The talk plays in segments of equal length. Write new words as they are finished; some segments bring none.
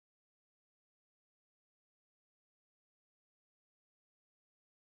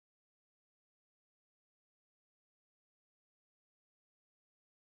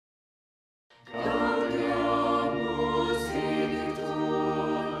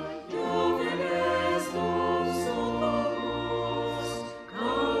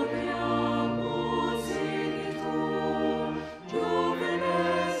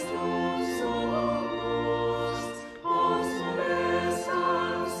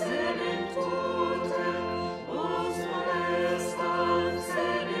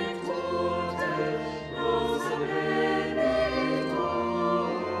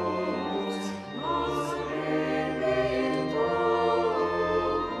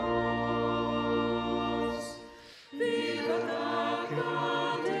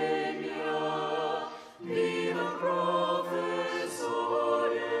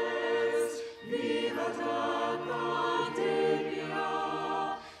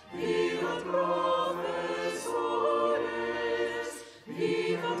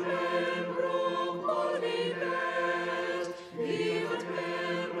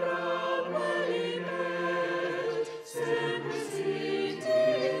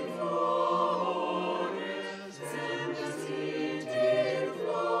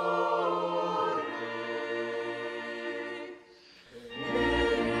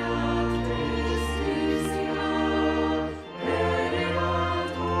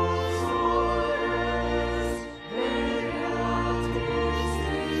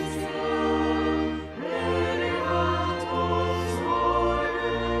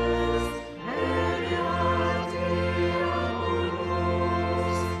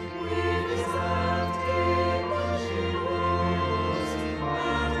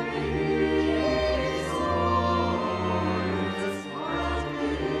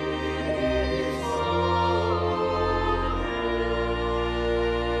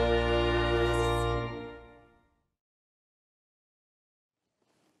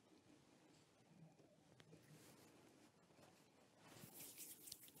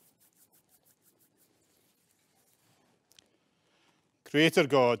Creator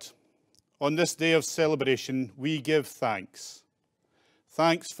God, on this day of celebration, we give thanks.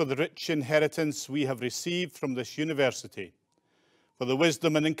 Thanks for the rich inheritance we have received from this university, for the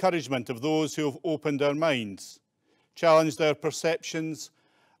wisdom and encouragement of those who have opened our minds, challenged our perceptions,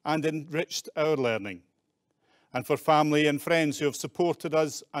 and enriched our learning, and for family and friends who have supported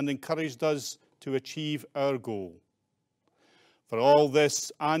us and encouraged us to achieve our goal. For all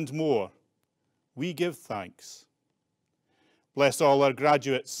this and more, we give thanks. Bless all our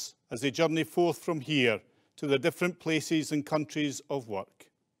graduates as they journey forth from here to their different places and countries of work.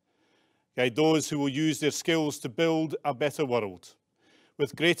 Guide those who will use their skills to build a better world,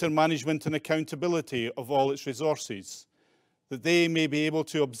 with greater management and accountability of all its resources, that they may be able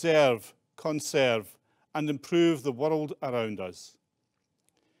to observe, conserve, and improve the world around us.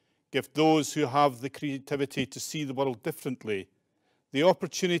 Give those who have the creativity to see the world differently the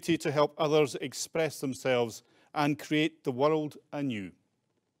opportunity to help others express themselves and create the world anew.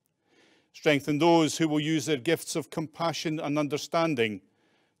 Strengthen those who will use their gifts of compassion and understanding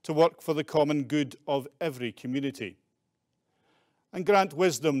to work for the common good of every community. And grant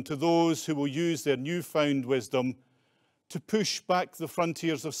wisdom to those who will use their newfound wisdom to push back the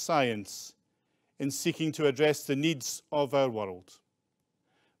frontiers of science in seeking to address the needs of our world,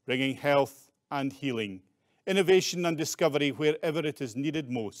 bringing health and healing, innovation and discovery wherever it is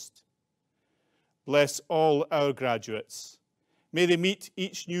needed most. Bless all our graduates. May they meet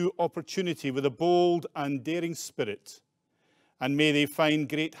each new opportunity with a bold and daring spirit, and may they find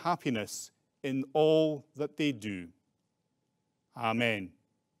great happiness in all that they do. Amen.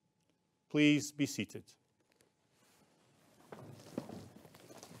 Please be seated.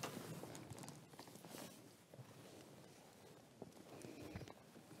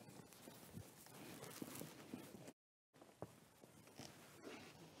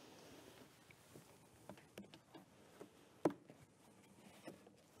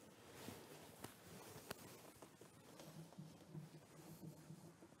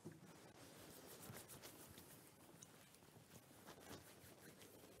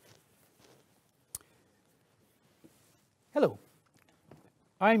 Hello,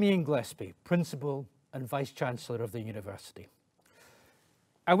 I'm Ian Gillespie, Principal and Vice-Chancellor of the University.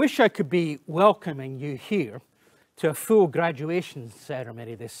 I wish I could be welcoming you here to a full graduation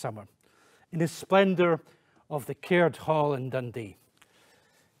ceremony this summer in the splendour of the Caird Hall in Dundee.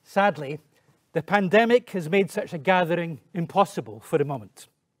 Sadly, the pandemic has made such a gathering impossible for the moment.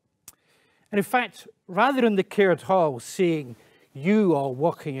 And in fact, rather than the Caird Hall seeing you all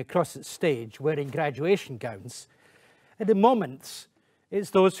walking across its stage wearing graduation gowns, at the moment,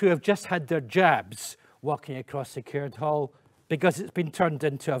 it's those who have just had their jabs walking across the Caird Hall because it's been turned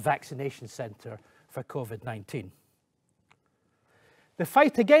into a vaccination centre for COVID-19. The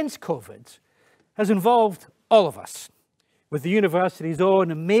fight against COVID has involved all of us, with the university's own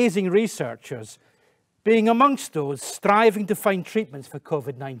amazing researchers being amongst those striving to find treatments for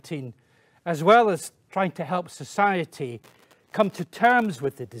COVID-19, as well as trying to help society come to terms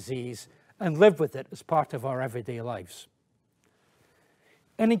with the disease and live with it as part of our everyday lives.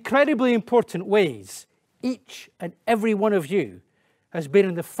 In incredibly important ways, each and every one of you has been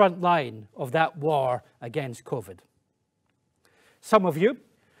in the front line of that war against COVID. Some of you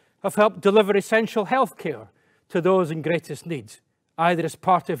have helped deliver essential healthcare to those in greatest need, either as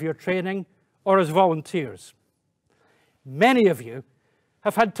part of your training or as volunteers. Many of you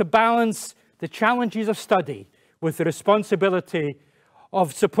have had to balance the challenges of study with the responsibility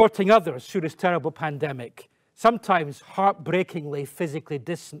of supporting others through this terrible pandemic, sometimes heartbreakingly physically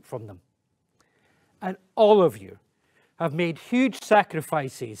distant from them. And all of you have made huge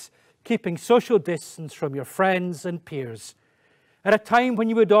sacrifices keeping social distance from your friends and peers at a time when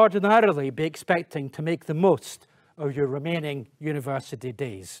you would ordinarily be expecting to make the most of your remaining university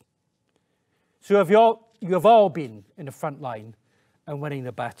days. So you have all been in the front line and winning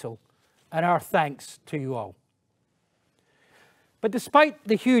the battle, and our thanks to you all. But despite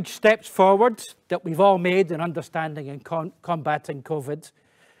the huge steps forward that we've all made in understanding and combating COVID,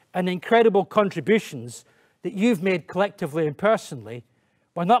 and the incredible contributions that you've made collectively and personally,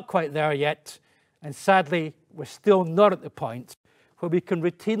 we're not quite there yet, and sadly, we're still not at the point where we can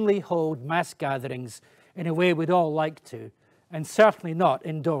routinely hold mass gatherings in a way we'd all like to, and certainly not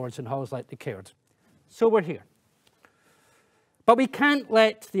indoors in halls like the Caird. So we're here. But we can't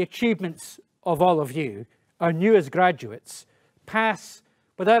let the achievements of all of you, our newest graduates, pass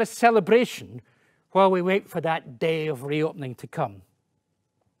without a celebration while we wait for that day of reopening to come.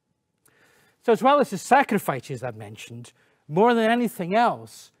 So as well as the sacrifices I've mentioned, more than anything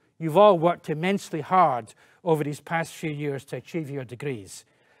else, you've all worked immensely hard over these past few years to achieve your degrees.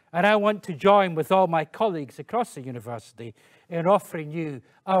 And I want to join with all my colleagues across the university in offering you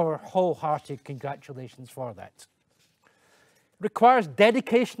our wholehearted congratulations for that. It requires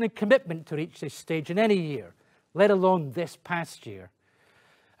dedication and commitment to reach this stage in any year, let alone this past year.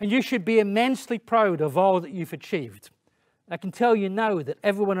 And you should be immensely proud of all that you've achieved. I can tell you now that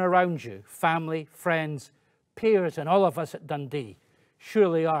everyone around you, family, friends, peers, and all of us at Dundee,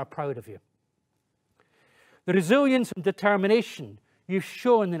 surely are proud of you. The resilience and determination you've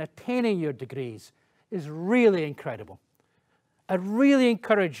shown in attaining your degrees is really incredible. I really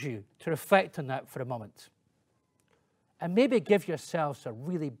encourage you to reflect on that for a moment. And maybe give yourselves a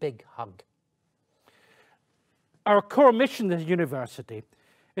really big hug. Our core mission at the university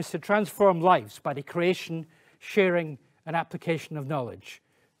is to transform lives by the creation, sharing, and application of knowledge.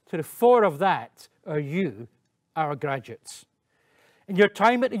 To the fore of that are you, our graduates. In your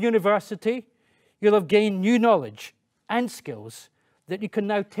time at the university, you'll have gained new knowledge and skills that you can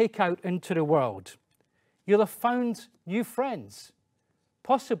now take out into the world. You'll have found new friends,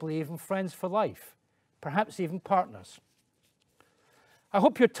 possibly even friends for life, perhaps even partners. I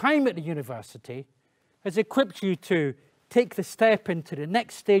hope your time at the university has equipped you to take the step into the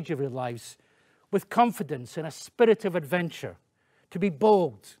next stage of your lives with confidence and a spirit of adventure, to be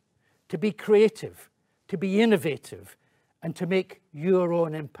bold, to be creative, to be innovative, and to make your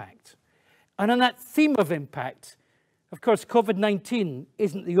own impact. And on that theme of impact, of course, COVID-19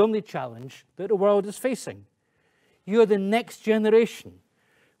 isn't the only challenge that the world is facing. You're the next generation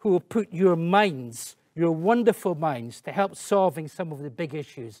who will put your minds, your wonderful minds, to help solving some of the big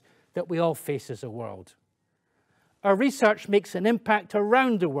issues that we all face as a world. Our research makes an impact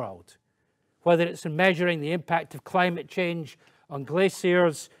around the world, whether it's in measuring the impact of climate change on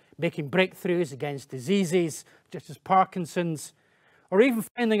glaciers, making breakthroughs against diseases such as Parkinson's, or even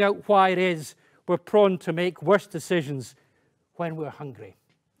finding out why it is we're prone to make worse decisions when we're hungry.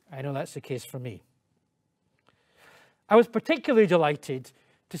 I know that's the case for me. I was particularly delighted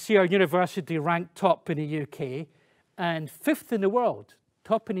to see our university ranked top in the UK and 5th in the world,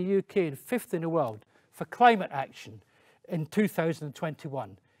 top in the UK and 5th in the world for climate action in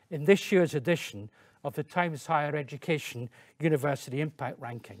 2021, in this year's edition of the Times Higher Education University Impact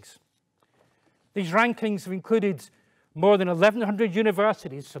Rankings. These rankings have included more than 1,100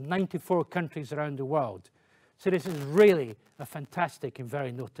 universities from 94 countries around the world. So this is really a fantastic and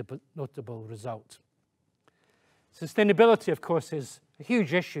very notable result. Sustainability, of course, is a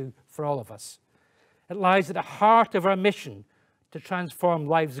huge issue for all of us. It lies at the heart of our mission to transform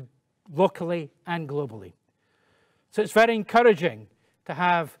lives locally and globally. So it's very encouraging to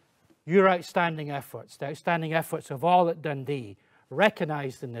have your outstanding efforts, the outstanding efforts of all at Dundee,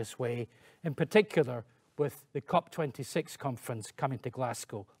 recognised in this way, in particular with the COP26 conference coming to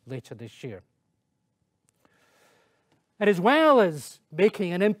Glasgow later this year. And as well as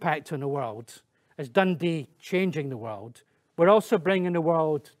making an impact on the world, as Dundee changing the world, we're also bringing the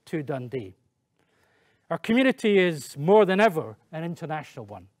world to Dundee. Our community is more than ever an international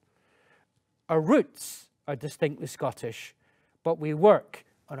one. Our roots are distinctly Scottish, but we work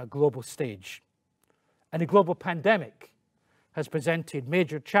on a global stage. And the global pandemic has presented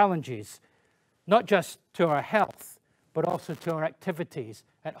major challenges, not just to our health, but also to our activities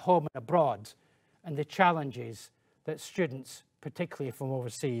at home and abroad, and the challenges that students, particularly from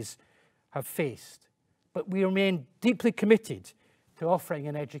overseas, have faced. But we remain deeply committed to offering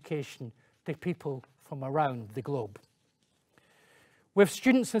an education to people from around the globe. We have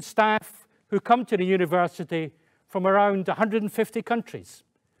students and staff who come to the university from around 150 countries.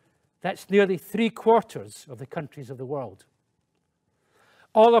 That's nearly 3/4 of the countries of the world.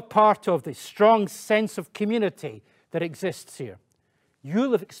 All are part of the strong sense of community that exists here.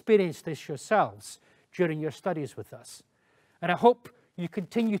 You'll have experienced this yourselves during your studies with us. And I hope you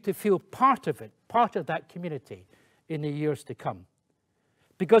continue to feel part of it, part of that community in the years to come.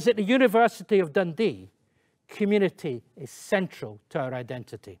 Because at the University of Dundee, community is central to our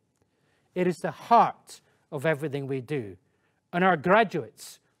identity. It is the heart of everything we do, and our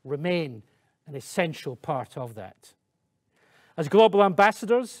graduates remain an essential part of that. As global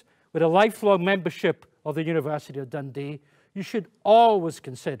ambassadors with a lifelong membership of the University of Dundee, you should always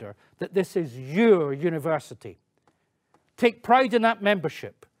consider that this is your university. Take pride in that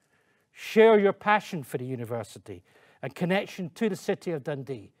membership. Share your passion for the university and connection to the city of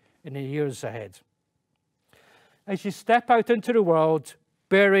Dundee in the years ahead. As you step out into the world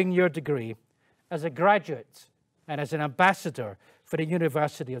bearing your degree as a graduate and as an ambassador for the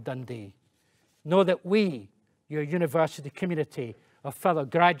University of Dundee, know that we, your university community of fellow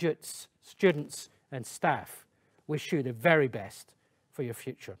graduates, students, and staff, wish you the very best for your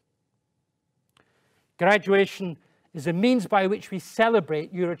future. Graduation is a means by which we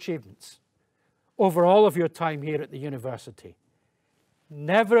celebrate your achievements over all of your time here at the university.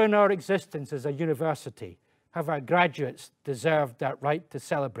 Never in our existence as a university have our graduates deserved that right to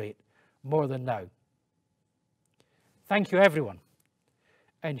celebrate more than now. Thank you, everyone,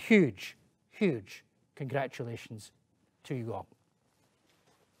 and huge, huge congratulations to you all.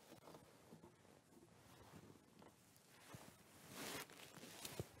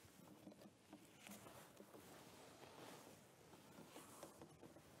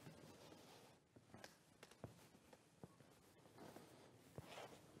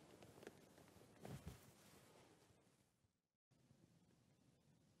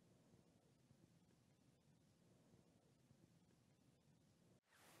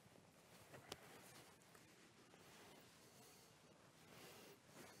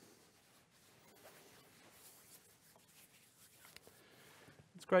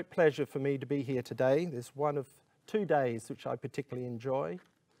 It's a great pleasure for me to be here today. There's one of 2 days which I particularly enjoy.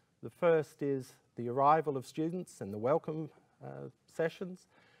 The first is the arrival of students and the welcome sessions,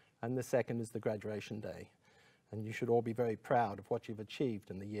 and the second is the graduation day. And you should all be very proud of what you've achieved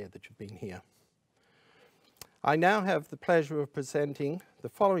in the year that you've been here. I now have the pleasure of presenting the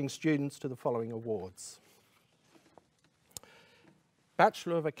following students to the following awards.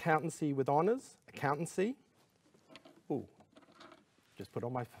 Bachelor of Accountancy with Honours, Accountancy. Ooh. Just put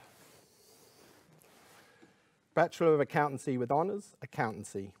on my... Bachelor of Accountancy with Honours,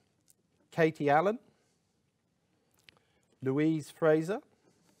 Accountancy. Katie Allen, Louise Fraser,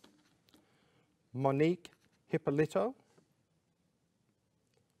 Monique Hippolito,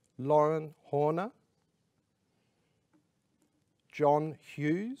 Lauren Horner, John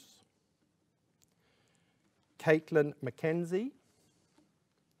Hughes, Caitlin McKenzie,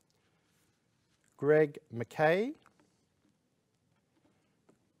 Greg McKay,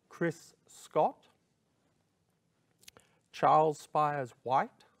 Chris Scott, Charles Spires White.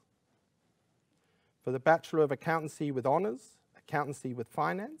 For the Bachelor of Accountancy with Honours, Accountancy with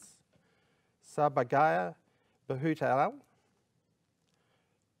Finance, Sabagaya Bahutal,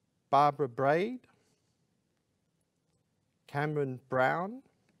 Barbara Braid, Cameron Brown,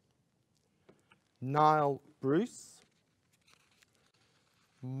 Niall Bruce,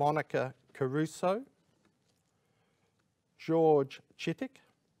 Monica Caruso, George Chittick,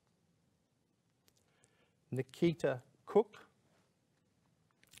 Nikita Cook,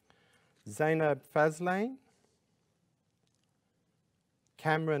 Zainab Fazlane,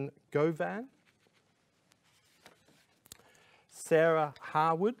 Cameron Govan, Sarah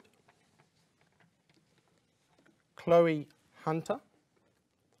Harwood, Chloe Hunter,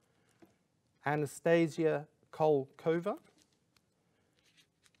 Anastasia Kolkova,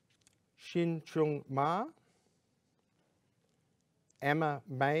 Shin Chung Ma, Emma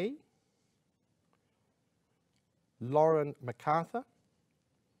May, Lauren MacArthur,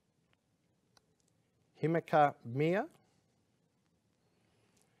 Himika Mia,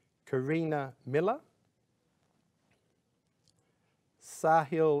 Karina Miller,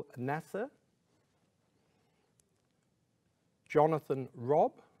 Sahil Nasser, Jonathan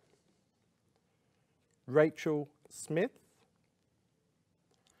Robb, Rachel Smith,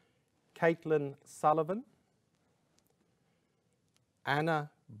 Caitlin Sullivan, Anna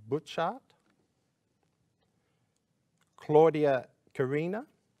Butchart, Claudia Karina,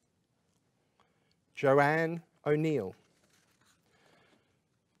 Joanne O'Neill.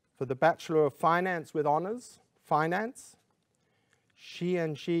 For the Bachelor of Finance with Honours, Finance,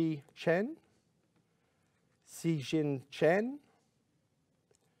 Xianxi Chen, Xijin Chen,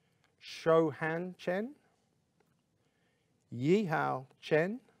 Shouhan Chen, Yihao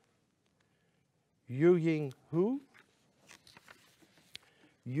Chen, Yuying Hu,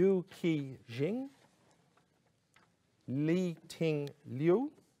 Yu Qi Jing, Li Ting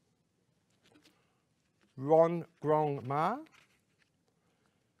Liu, Ron Grong Ma,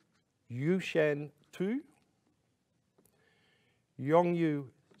 Yu Shen Tu, Yongyu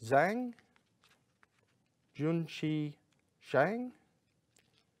Zhang, Junqi Zhang,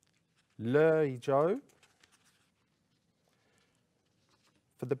 Le Zhou.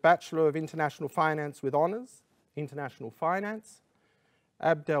 For the Bachelor of International Finance with Honours, International Finance,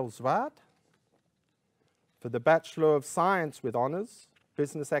 Abdel Zwart. For the Bachelor of Science with Honours,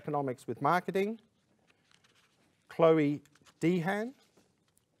 Business Economics with Marketing, Chloe Dehan,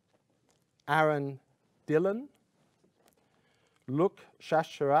 Aaron Dillon, Luke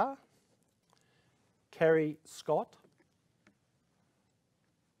Shashara, Kerry Scott.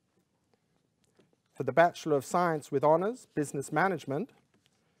 For the Bachelor of Science with Honours, Business Management,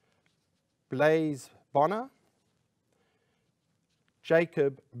 Blaise Bonner,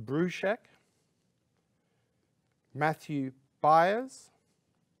 Jacob Bruchek, Matthew Byers,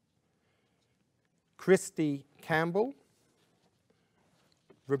 Christy Campbell,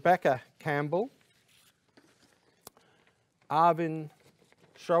 Rebecca Campbell, Arvin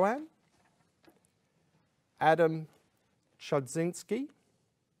Shoan, Adam Chodzinski,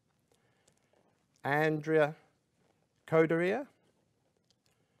 Andrea Coderia,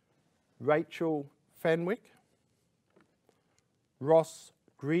 Rachel Fenwick, Ross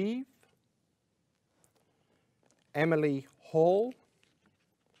Grieve, Emily Hall,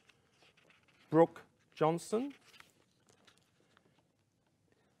 Brooke Johnson,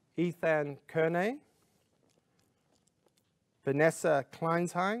 Ethan Kearney, Vanessa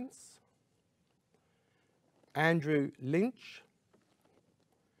Kleinshines, Andrew Lynch,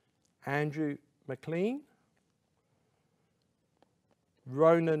 Andrew McLean,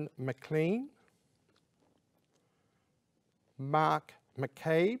 Ronan McLean, Mark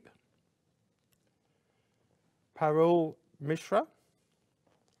McCabe, Parul Mishra,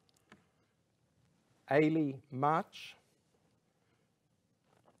 Ailey March,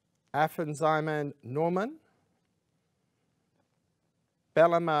 Afanziman Norman,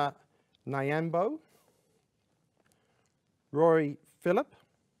 Bellama Nyambo, Rory Phillip,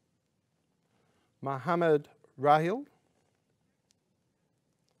 Mohammed Rahil,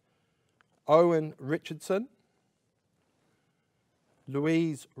 Owen Richardson,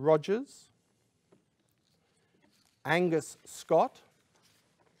 Louise Rogers, Angus Scott,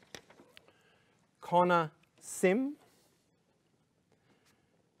 Connor Sim,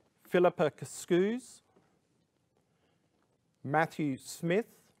 Philippa Cascuz, Matthew Smith,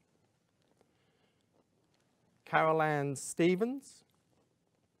 Caroline Stevens,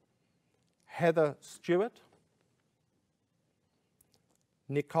 Heather Stewart,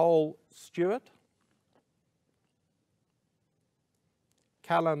 Nicole Stewart,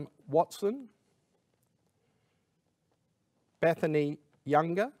 Callum Watson, Bethany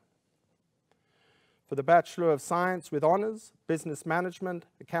Younger. For the Bachelor of Science with Honours, Business Management,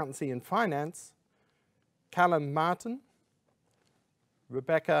 Accountancy and Finance, Callum Martin,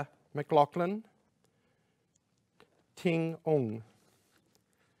 Rebecca McLaughlin, Ting Ong.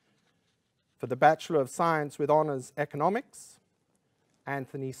 For the Bachelor of Science with Honours, Economics,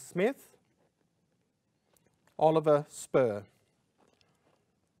 Anthony Smith, Oliver Spur.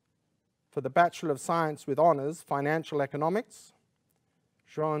 For the Bachelor of Science with Honours, Financial Economics,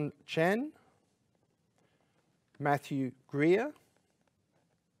 Jean Chen, Matthew Greer,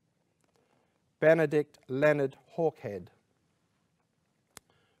 Benedict Leonard Hawkhead.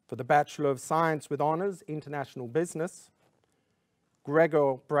 For the Bachelor of Science with Honours, International Business,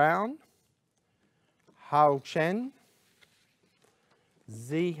 Gregor Brown, Hao Chen,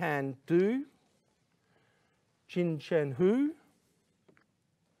 Zihan Du, Jin Chen Hu,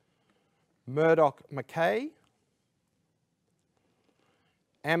 Murdoch McKay,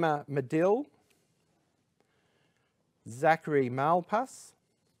 Emma Medill, Zachary Malpass,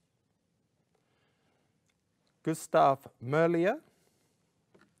 Gustav Merlier,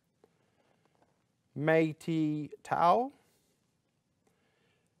 Mei T. Tao,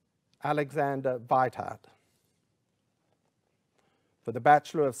 Alexander Weitart. For the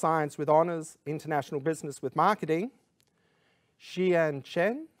Bachelor of Science with Honours, International Business with Marketing, Xian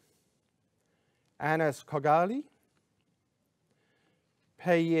Chen, Anas Kogali,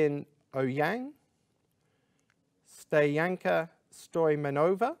 Peiyin Ouyang, Stayanka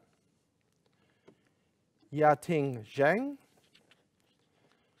Stoimanova, Yating Zhang.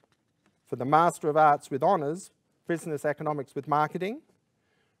 For the Master of Arts with Honours, Business Economics with Marketing,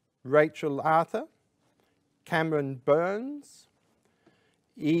 Rachel Arthur, Cameron Burns,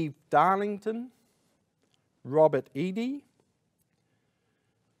 Eve Darlington, Robert Eady,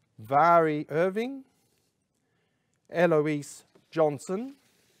 Vari Irving, Eloise Johnson,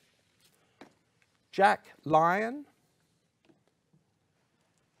 Jack Lyon,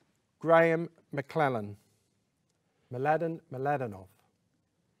 Graham McClellan, Mladen Mladenov.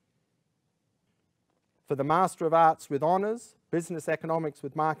 For the Master of Arts with Honours, Business Economics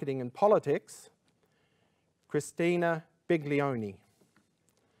with Marketing and Politics, Christina Biglioni.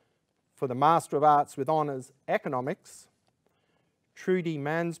 For the Master of Arts with Honours, Economics, Trudy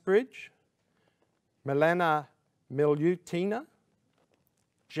Mansbridge, Milena Milutina,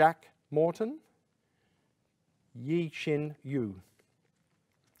 Jack Morton, Yi Shin Yu.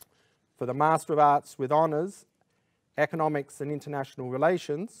 For the Master of Arts with Honours, Economics and International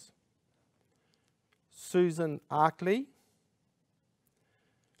Relations, Susan Arkley,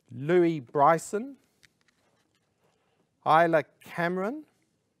 Louis Bryson, Isla Cameron,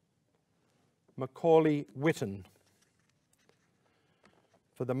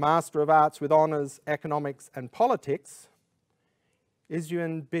 For For the Master of Arts with Honours, Economics and Politics,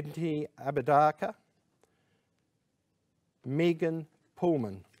 Izyun Binti Abadaka, Megan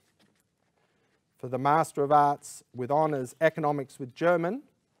Pullman. For the Master of Arts with Honours, Economics with German,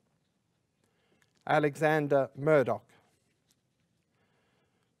 Alexander Murdoch.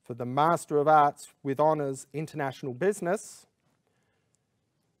 For the Master of Arts with Honours, International Business,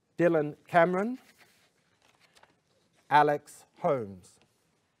 Dylan Cameron, Alex Holmes.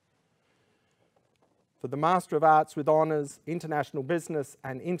 For the Master of Arts with Honours, International Business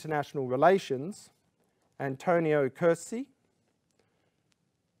and International Relations, Antonio Cursi.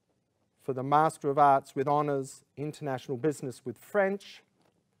 For the Master of Arts with Honours, International Business with French,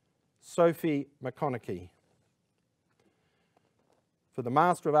 Sophie McConaughey. For the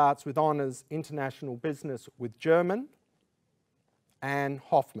Master of Arts with Honours, International Business with German, Anne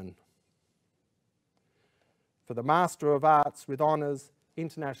Hoffman. For the Master of Arts with Honours,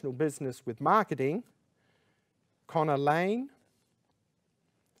 International Business with Marketing, Connor Lane,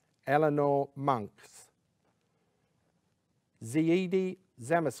 Eleanor Monks. Ziedi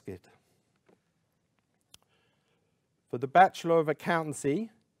Zamaskit. For the Bachelor of Accountancy,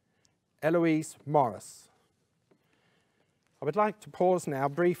 Eloise Morris. I would like to pause now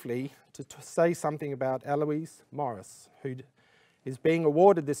briefly to say something about Eloise Morris, who is being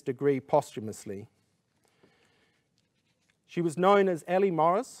awarded this degree posthumously. She was known as Ellie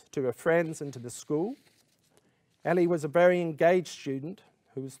Morris to her friends and to the school. Ellie was a very engaged student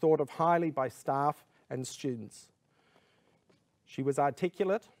who was thought of highly by staff and students. She was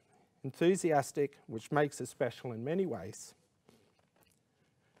articulate, enthusiastic, which makes her special in many ways.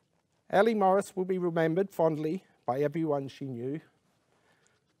 Ellie Morris will be remembered fondly by everyone she knew,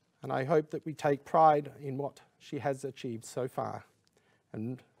 and I hope that we take pride in what she has achieved so far,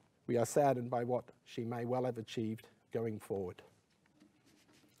 and we are saddened by what she may well have achieved going forward.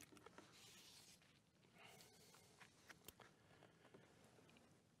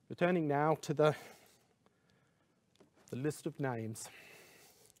 Returning now to the list of names.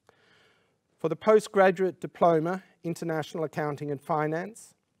 For the Postgraduate Diploma, International Accounting and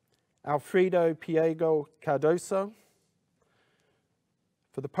Finance, Alfredo Piego Cardoso.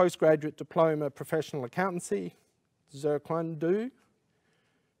 For the Postgraduate Diploma, Professional Accountancy, Zirquan Du.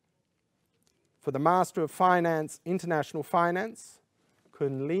 For the Master of Finance, International Finance,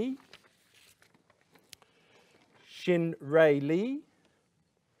 Kun Lee. Xin Rei Li.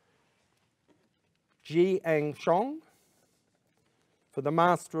 Ji Eng Shong. For the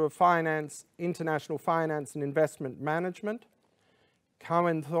Master of Finance, International Finance and Investment Management,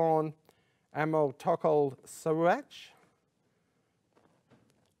 Cohen Thorne Amol Tokol Saruach.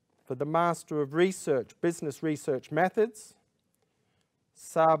 For the Master of Research, Business Research Methods,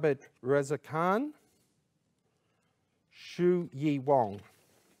 Sabit Reza Khan, Shu Yi Wong.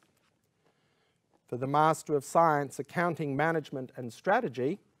 For the Master of Science, Accounting, Management and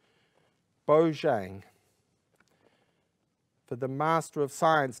Strategy, Bo Zhang. For the Master of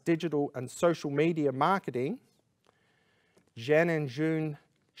Science, Digital and Social Media Marketing, Zhen and Jun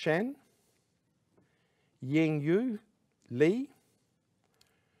Chen, Ying Yu Li,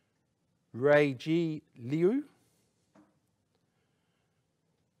 Rei Ji Liu,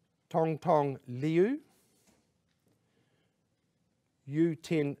 Tong Tong Liu, Yu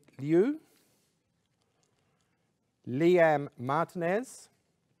Tin Liu, Liam Martinez,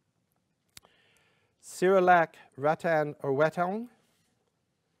 Cyrilak Ratan Owetong,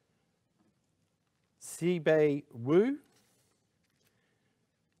 Sibei Wu,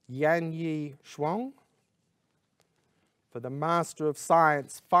 Yanyi Shuang. For the Master of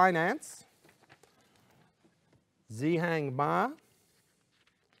Science, Finance, Zihang Ma,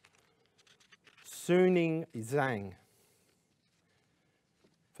 Suning Zhang.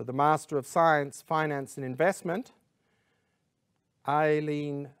 For the Master of Science, Finance and Investment,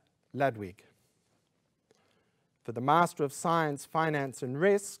 Eileen Ladwig. For the Master of Science, Finance and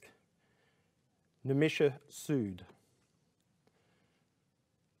Risk, Nimisha Sood.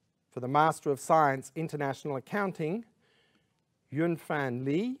 For the Master of Science, International Accounting, Yunfan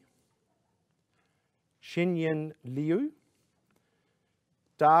Li, Xinyan Liu,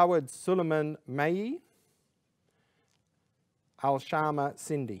 Dawud Suleiman Mayi, Al-Shama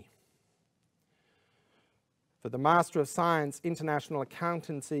Cindy. For the Master of Science, International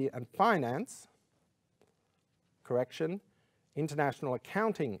Accountancy and Finance, International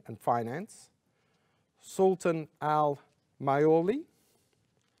Accounting and Finance, Sultan Al-Mayoli,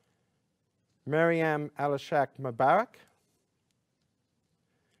 Maryam Al-Shak Mubarak,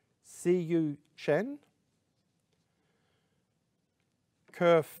 Siyu Chen,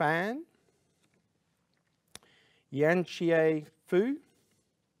 Ke Fan, Yanxie Fu,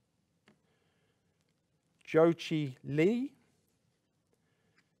 Jochi Li,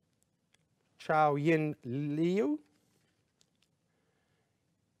 Chao Yin Liu,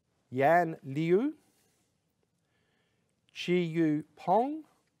 Yan Liu, Chi Yu Pong,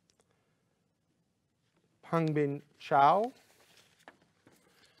 Pangbin Chao,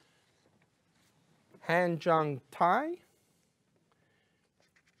 Han Zhang Tai,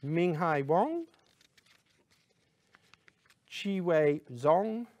 Minghai Wang, Chi Wei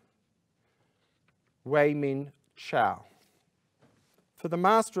Zong, Wei Min Chao. For the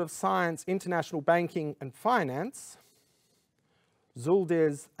Master of Science, International Banking and Finance,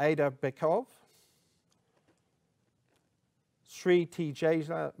 Zuldiz Ada Bekov, Sri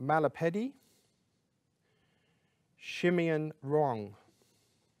Tejaja Malapedi, Shimian Rong.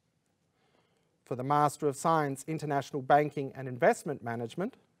 For the Master of Science, International Banking and Investment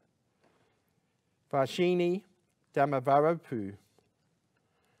Management, Varshini Damavarapu,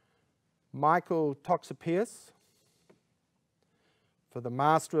 Michael Toxopius. For the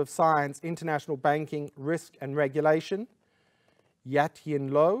Master of Science, International Banking, Risk and Regulation, Yat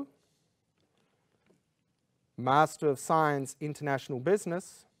Yin Lo. Master of Science, International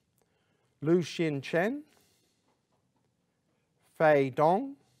Business, Lu Xin Chen, Fei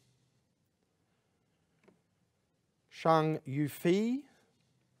Dong, Shang Yufi,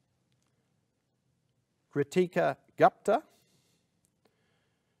 Kritika Gupta,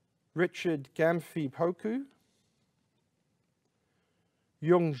 Richard Gamfi Poku,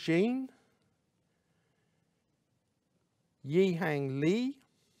 Yung Jin, Yihang Li,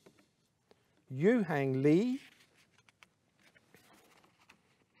 Yuhang Li,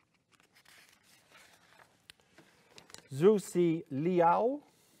 Zhuxi Liao,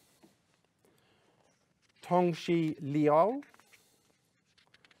 Tongxi Liao,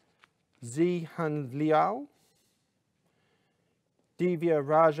 Zihan Liao, Divya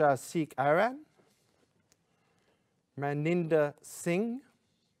Raja Sikh Aran, Maninda Singh,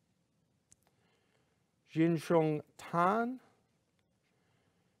 Jinshong Tan,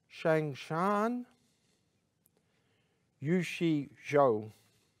 Shang Shan, Yushi Zhou.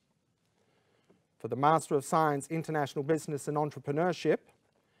 For the Master of Science, International Business and Entrepreneurship,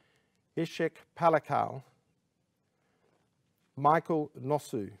 Ishik Palakal, Michael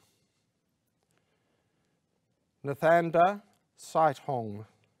Nosu, Nathanda Saithong,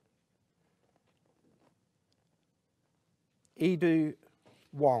 Edu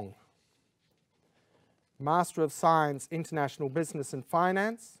Wong. Master of Science, International Business and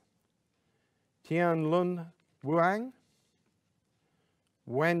Finance, Tian Lun Wuang,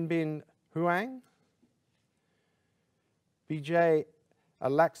 Wenbin Huang, Vijay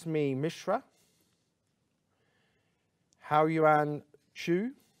Alaxmi Mishra, Hao Yuan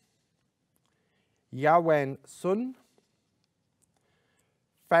Chu, Yawen Sun,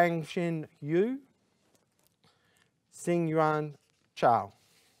 Fang Xin Yu, Xing Yuan Chao.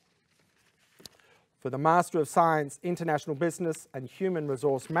 For the Master of Science, International Business and Human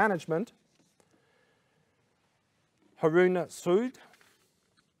Resource Management, Haruna Sood,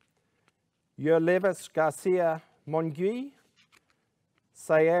 Yerlevis Garcia Mongui,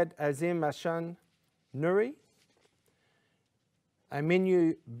 Syed Azim Ashan Nuri,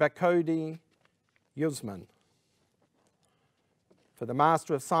 Aminu Bakodi Yuzman. For the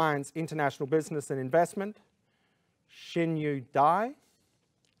Master of Science, International Business and Investment, Shinyu Dai,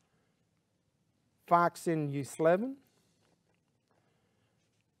 Faxin Yuslevan,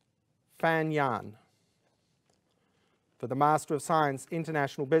 Fan Yan. For the Master of Science,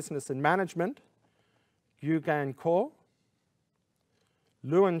 International Business and Management, Yugan Ko,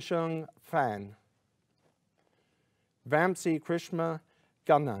 Luansheng Fan, Vamsi Krishna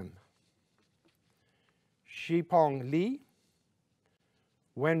Ganam, Shipong Li,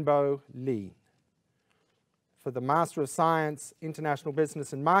 Wenbo Li. For the Master of Science, International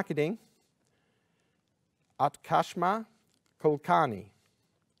Business and Marketing, Utkashma Kulkarni,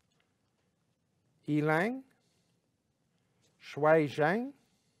 Yilang, Shui Zhang,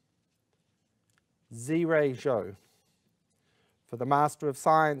 Zirei Zhou. For the Master of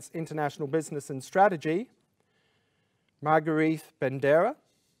Science, International Business and Strategy, Marguerite Bendera.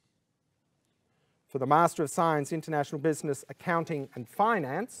 For the Master of Science, International Business, Accounting and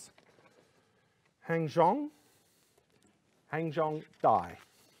Finance, Hangzhong Dai.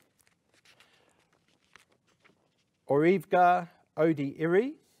 Orivga Odi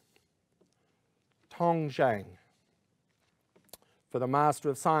Iri, Tong Zhang. For the Master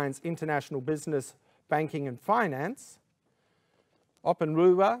of Science, International Business, Banking and Finance,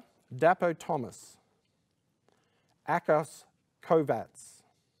 Openruwa Dapo Thomas, Akos Kovats,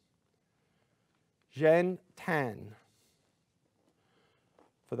 Zhen Tan.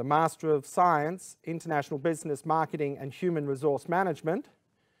 For the Master of Science, International Business Marketing and Human Resource Management,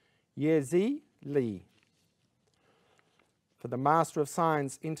 Yezi Li. For the Master of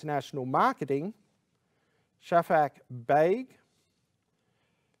Science, International Marketing, Shafak Baig,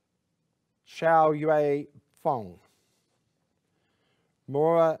 Xiao Yue Fong.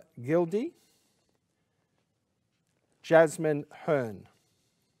 Maura Gildy, Jasmine Hearn.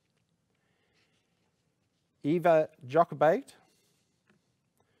 Eva Jokobate,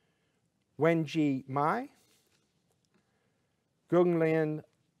 Wenji Mai, Gunglian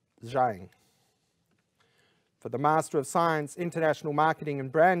Zhang. For the Master of Science, International Marketing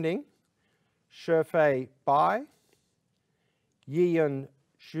and Branding, Shifei Bai, Yiyun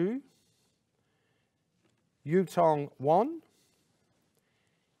Xu, Yutong Wan,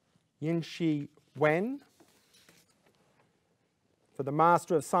 Yinshi Wen. For the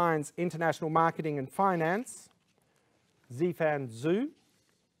Master of Science, International Marketing and Finance, Zifan Zhu.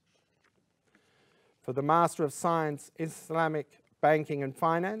 For the Master of Science, Islamic Banking and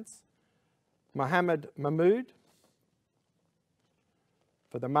Finance, Mohammed Mahmood.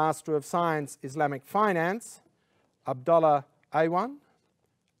 For the Master of Science, Islamic Finance, Abdullah Awan,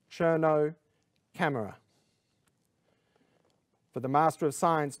 Cherno Kamara. For the Master of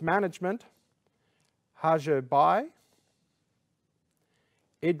Science, Management, Hajar Bai,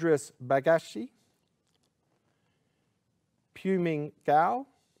 Idris Bagashi, Puming Gao,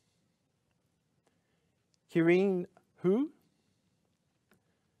 Kirin Hu,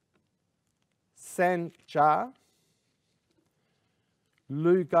 Sen Jia,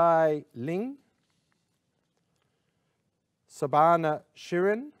 Lu Gai Ling, Sabana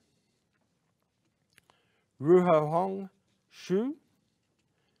Shirin, Ruho Hong Shu,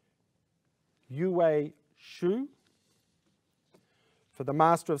 Yue Shu. For the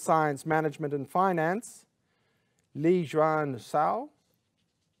Master of Science, Management and Finance, Li Juan Sao,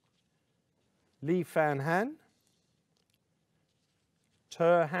 Li Fan Han,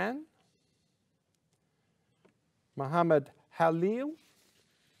 Ter Han, Muhammad Halil,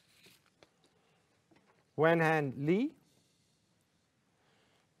 Wenhan Li,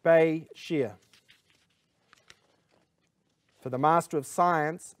 Bei Xia. For the Master of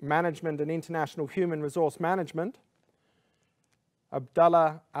Science, Management and International Human Resource Management,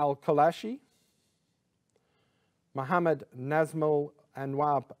 Abdullah Al-Kalashi, Muhammad Nazmul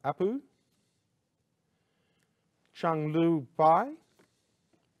Anwar Apu, Changlu Bai,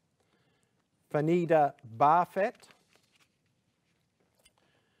 Fanida Barfet,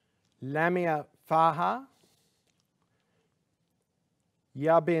 Lamia Faha,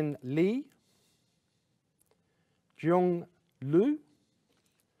 Yabin Li, Jung Lu,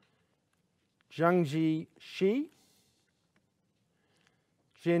 Zhangji Shi,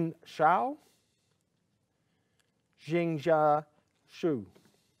 Jin Shao, Jingjia Shu.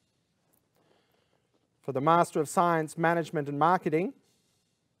 For the Master of Science, Management and Marketing,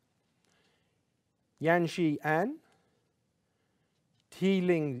 Yanxi An,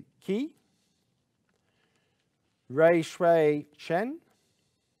 Tiling Qi, Rui Shui Chen,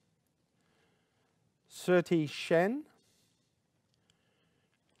 Serti Shen,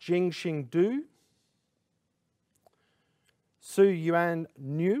 Jingxing Du, Su Yuan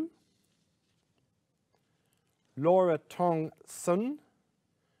Nu, Laura Tong Sun,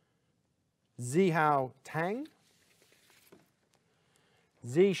 Zihao Tang,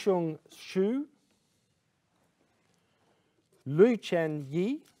 Zisheng Xu, Lu Chen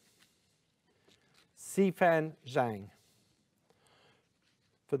Yi, Sifan Zhang.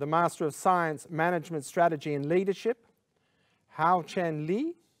 For the Master of Science, Management, Strategy and Leadership, Hao Chen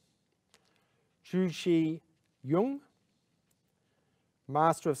Li, Zhuxi Yung.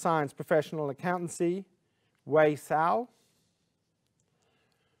 Master of Science, Professional Accountancy, Wei Sao,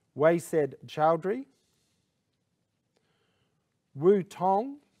 Wei Said Chowdhury, Wu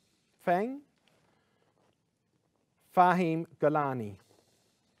Tong Feng, Fahim Galani.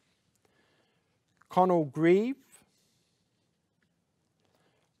 Connell Grieve,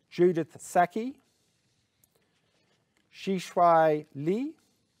 Judith Saki, Shishui Li,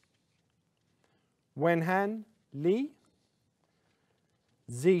 Wenhan Li,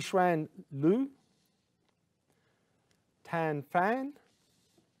 Zixuan Lu, Tan Fan,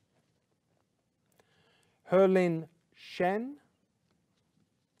 Herlin Shen,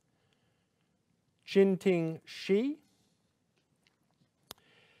 Jinting Shi,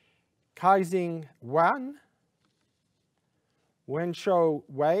 Kaixing Wan, Wenshou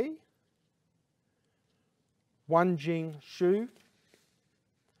Wei, Wanjing Shu,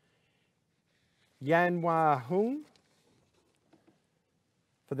 Yanhua Hung.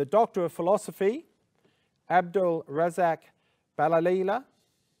 For the Doctor of Philosophy, Abdul Razak Balalila,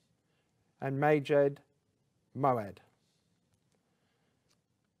 and Majed Moad.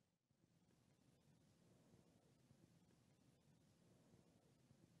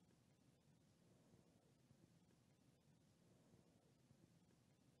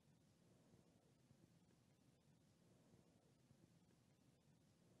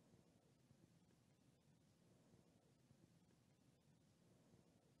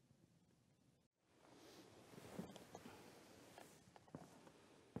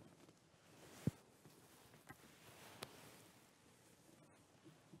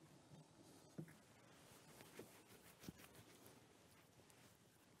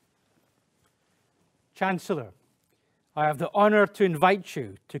 Chancellor, I have the honour to invite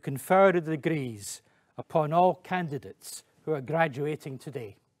you to confer the degrees upon all candidates who are graduating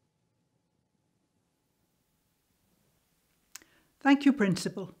today. Thank you,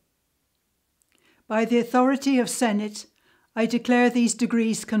 Principal. By the authority of Senate, I declare these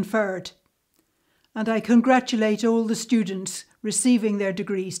degrees conferred, and I congratulate all the students receiving their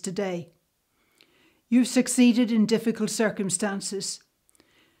degrees today. You've succeeded in difficult circumstances,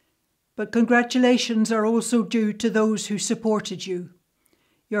 but congratulations are also due to those who supported you,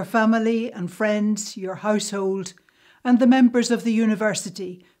 your family and friends, your household, and the members of the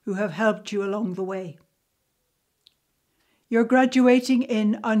university who have helped you along the way. You're graduating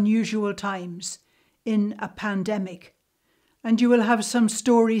in unusual times, in a pandemic, and you will have some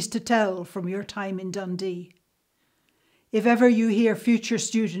stories to tell from your time in Dundee. If ever you hear future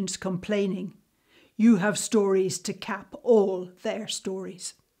students complaining, you have stories to cap all their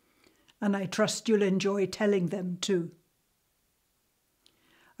stories, and I trust you'll enjoy telling them too.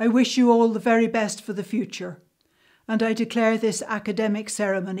 I wish you all the very best for the future, and I declare this academic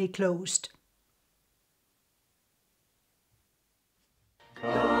ceremony closed.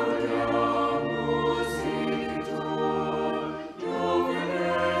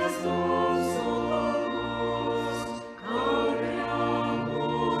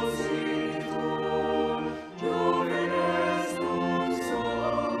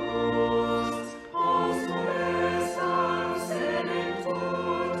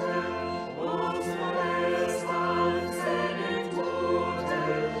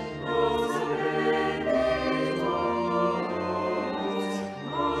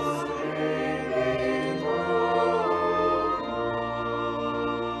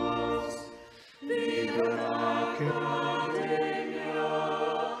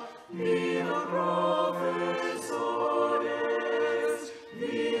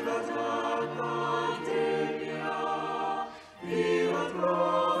 Viva